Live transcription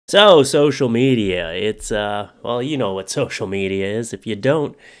So, social media, it's, well, you know what social media is. If you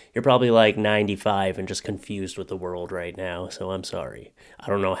don't, you're probably like 95 and just confused with the world right now, so I'm sorry. I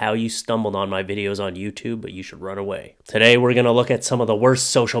don't know how you stumbled on my videos on YouTube, but you should run away. Today, we're gonna look at some of the worst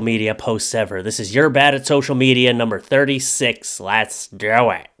social media posts ever. This is You're Bad at Social Media number 36. Let's do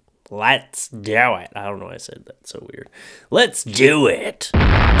it. Let's do it. I don't know why I said that, so weird. Let's do it.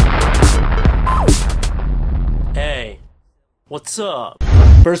 Hey, what's up?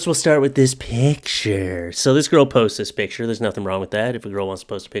 First, we'll start with this picture. So this girl posts this picture. There's nothing wrong with that. If a girl wants to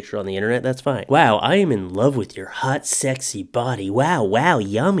post a picture on the internet, that's fine. Wow, I am in love with your hot, sexy body. Wow,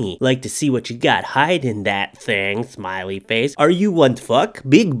 yummy. Like to see what you got hiding that thing, smiley face. Are you one fuck?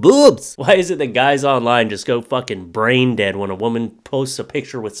 Big boobs. Why is it that guys online just go fucking brain dead when a woman posts a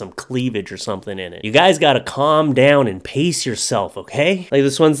picture with some cleavage or something in it? You guys gotta calm down and pace yourself, okay? Like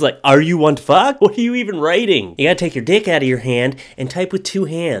this one's like, are you one fuck? What are you even writing? You gotta take your dick out of your hand and type with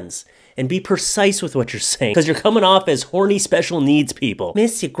two hands and be precise with what you're saying, because you're coming off as horny special needs people.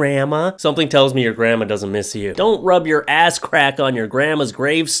 Miss you, grandma. Something tells me your grandma doesn't miss you. Don't rub your ass crack on your grandma's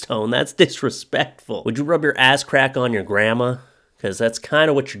gravestone. That's disrespectful. Would you rub your ass crack on your grandma? Because that's kind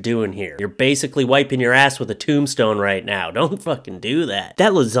of what you're doing here. You're basically wiping your ass with a tombstone right now. Don't fucking do that.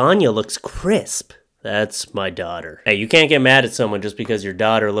 That lasagna looks crisp. That's my daughter. Hey, you can't get mad at someone just because your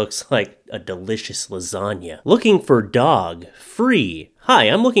daughter looks like a delicious lasagna. Looking for dog. Free. Hi,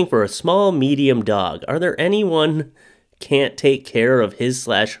 I'm looking for a small, medium dog. Are there anyone can't take care of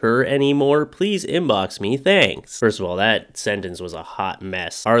his/her anymore? Please inbox me, thanks. First of all, that sentence was a hot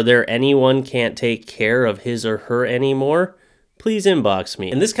mess. Are there anyone can't take care of his or her anymore? Please inbox me.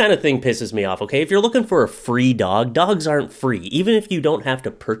 And this kind of thing pisses me off, okay? If you're looking for a free dog, dogs aren't free. Even if you don't have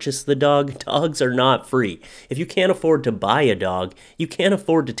to purchase the dog, dogs are not free. If you can't afford to buy a dog, you can't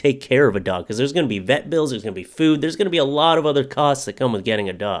afford to take care of a dog, because there's going to be vet bills, there's going to be food, there's going to be a lot of other costs that come with getting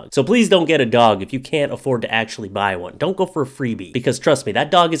a dog. So please don't get a dog if you can't afford to actually buy one. Don't go for a freebie, because trust me, that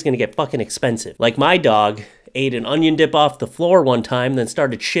dog is going to get fucking expensive. Like my dog ate an onion dip off the floor one time, then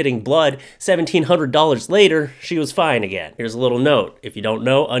started shitting blood. $1,700 later, she was fine again. Here's a little note. If you don't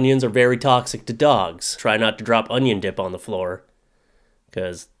know, onions are very toxic to dogs. Try not to drop onion dip on the floor,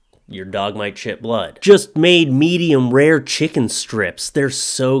 because your dog might shit blood. Just made medium rare chicken strips. They're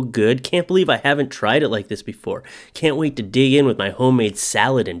so good. Can't believe I haven't tried it like this before. Can't wait to dig in with my homemade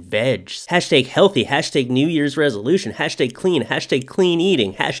salad and veg. Hashtag healthy, hashtag New Year's resolution, hashtag clean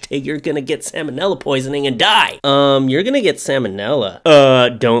eating, hashtag you're gonna get salmonella poisoning and die. You're gonna get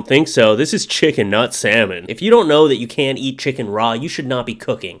salmonella. Don't think so. This is chicken, not salmon. If you don't know that you can't eat chicken raw, you should not be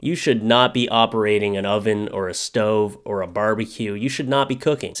cooking. You should not be operating an oven or a stove or a barbecue. You should not be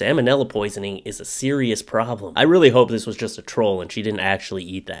cooking. Salmonella poisoning is a serious problem. I really hope this was just a troll and she didn't actually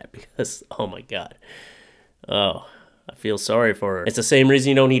eat that, because, oh my god. Oh, I feel sorry for her. It's the same reason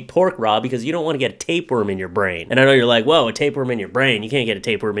you don't eat pork raw, because you don't want to get a tapeworm in your brain. And I know you're like, whoa, a tapeworm in your brain. You can't get a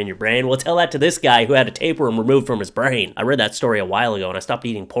tapeworm in your brain. Well, tell that to this guy who had a tapeworm removed from his brain. I read that story a while ago and I stopped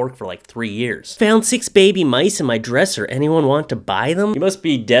eating pork for like 3 years. Found 6 baby mice in my dresser. Anyone want to buy them? You must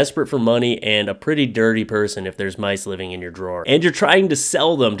be desperate for money and a pretty dirty person if there's mice living in your drawer. And you're trying to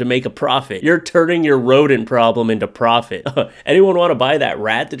sell them to make a profit. You're turning your rodent problem into profit. Anyone want to buy that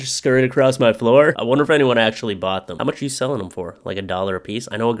rat that just scurried across my floor? I wonder if anyone actually bought them. How much are you selling them for? Like $1 a piece?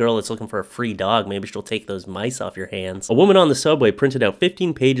 I know a girl that's looking for a free dog. Maybe she'll take those mice off your hands. A woman on the subway printed out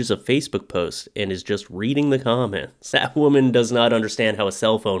 15 pages of Facebook posts and is just reading the comments. That woman does not understand how a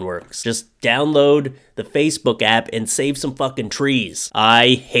cell phone works. Just download the Facebook app and save some fucking trees. I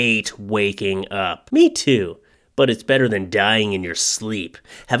hate waking up. Me too. But it's better than dying in your sleep.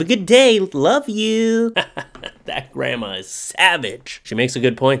 Have a good day. Love you. That grandma is savage. She makes a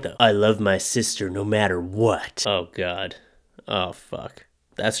good point, though. I love my sister no matter what. Oh, God. Oh, fuck.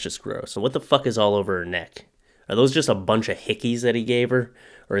 That's just gross. So what the fuck is all over her neck? Are those just a bunch of hickeys that he gave her?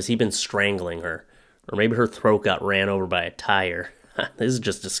 Or has he been strangling her? Or maybe her throat got ran over by a tire. This is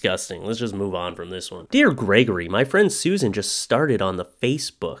just disgusting. Let's just move on from this one. Dear Gregory, my friend Susan just started on the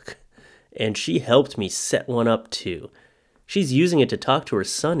Facebook, and she helped me set one up too. She's using it to talk to her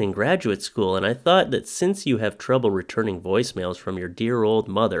son in graduate school, and I thought that since you have trouble returning voicemails from your dear old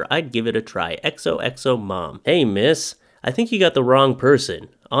mother, I'd give it a try. XOXO mom. Hey miss, I think you got the wrong person.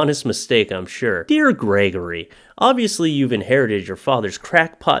 Honest mistake, I'm sure. Dear Gregory, obviously you've inherited your father's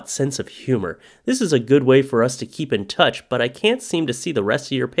crackpot sense of humor. This is a good way for us to keep in touch, but I can't seem to see the rest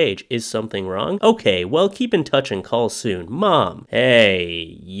of your page. Is something wrong? Okay, well keep in touch and call soon. Mom.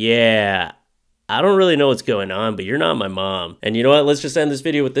 Hey, yeah. I don't really know what's going on, but you're not my mom. And you know what? Let's just end this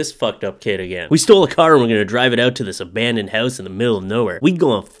video with this fucked up kid again. We stole a car and we're gonna drive it out to this abandoned house in the middle of nowhere. We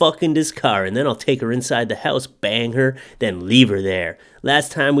gonna fuck in this car and then I'll take her inside the house, bang her, then leave her there.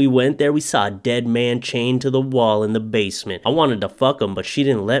 Last time we went there, we saw a dead man chained to the wall in the basement. I wanted to fuck him, but she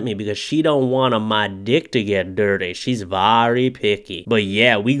didn't let me because she don't want my dick to get dirty. She's very picky. But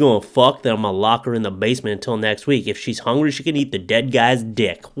yeah, we gonna fuck them. I'll lock her in the basement until next week. If she's hungry, she can eat the dead guy's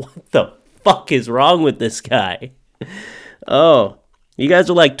dick. What the fuck is wrong with this guy? Oh, you guys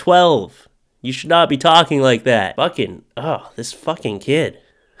are like 12. You should not be talking like that. Fucking, oh, this fucking kid.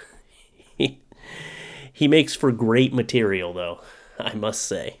 He makes for great material, though, I must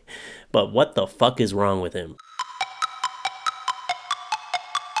say. But what the fuck is wrong with him?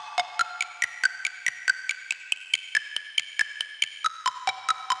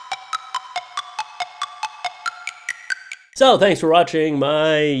 So, thanks for watching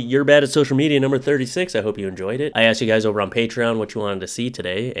my You're Bad at Social Media number 36. I hope you enjoyed it. I asked you guys over on Patreon what you wanted to see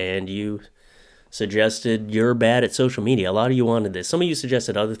today, and you suggested You're Bad at Social Media. A lot of you wanted this. Some of you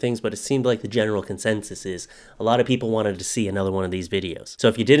suggested other things, but it seemed like the general consensus is a lot of people wanted to see another one of these videos. So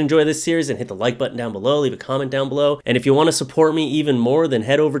if you did enjoy this series, then hit the like button down below, leave a comment down below, and if you want to support me even more, then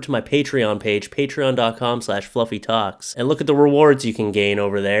head over to my Patreon page, patreon.com/FLuffeetalks, and look at the rewards you can gain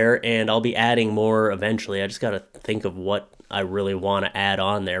over there, and I'll be adding more eventually. I just gotta think of what I really want to add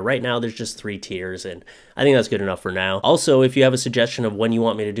on there. Right now, there's just 3 tiers, and I think that's good enough for now. Also, if you have a suggestion of when you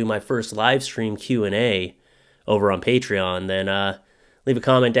want me to do my first live stream Q&A over on Patreon, then leave a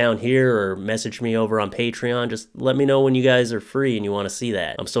comment down here or message me over on Patreon. Just let me know when you guys are free and you want to see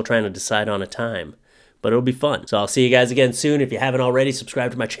that. I'm still trying to decide on a time, but it'll be fun. So I'll see you guys again soon. If you haven't already,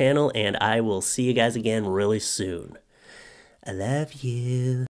 subscribe to my channel, and I will see you guys again really soon. I love you.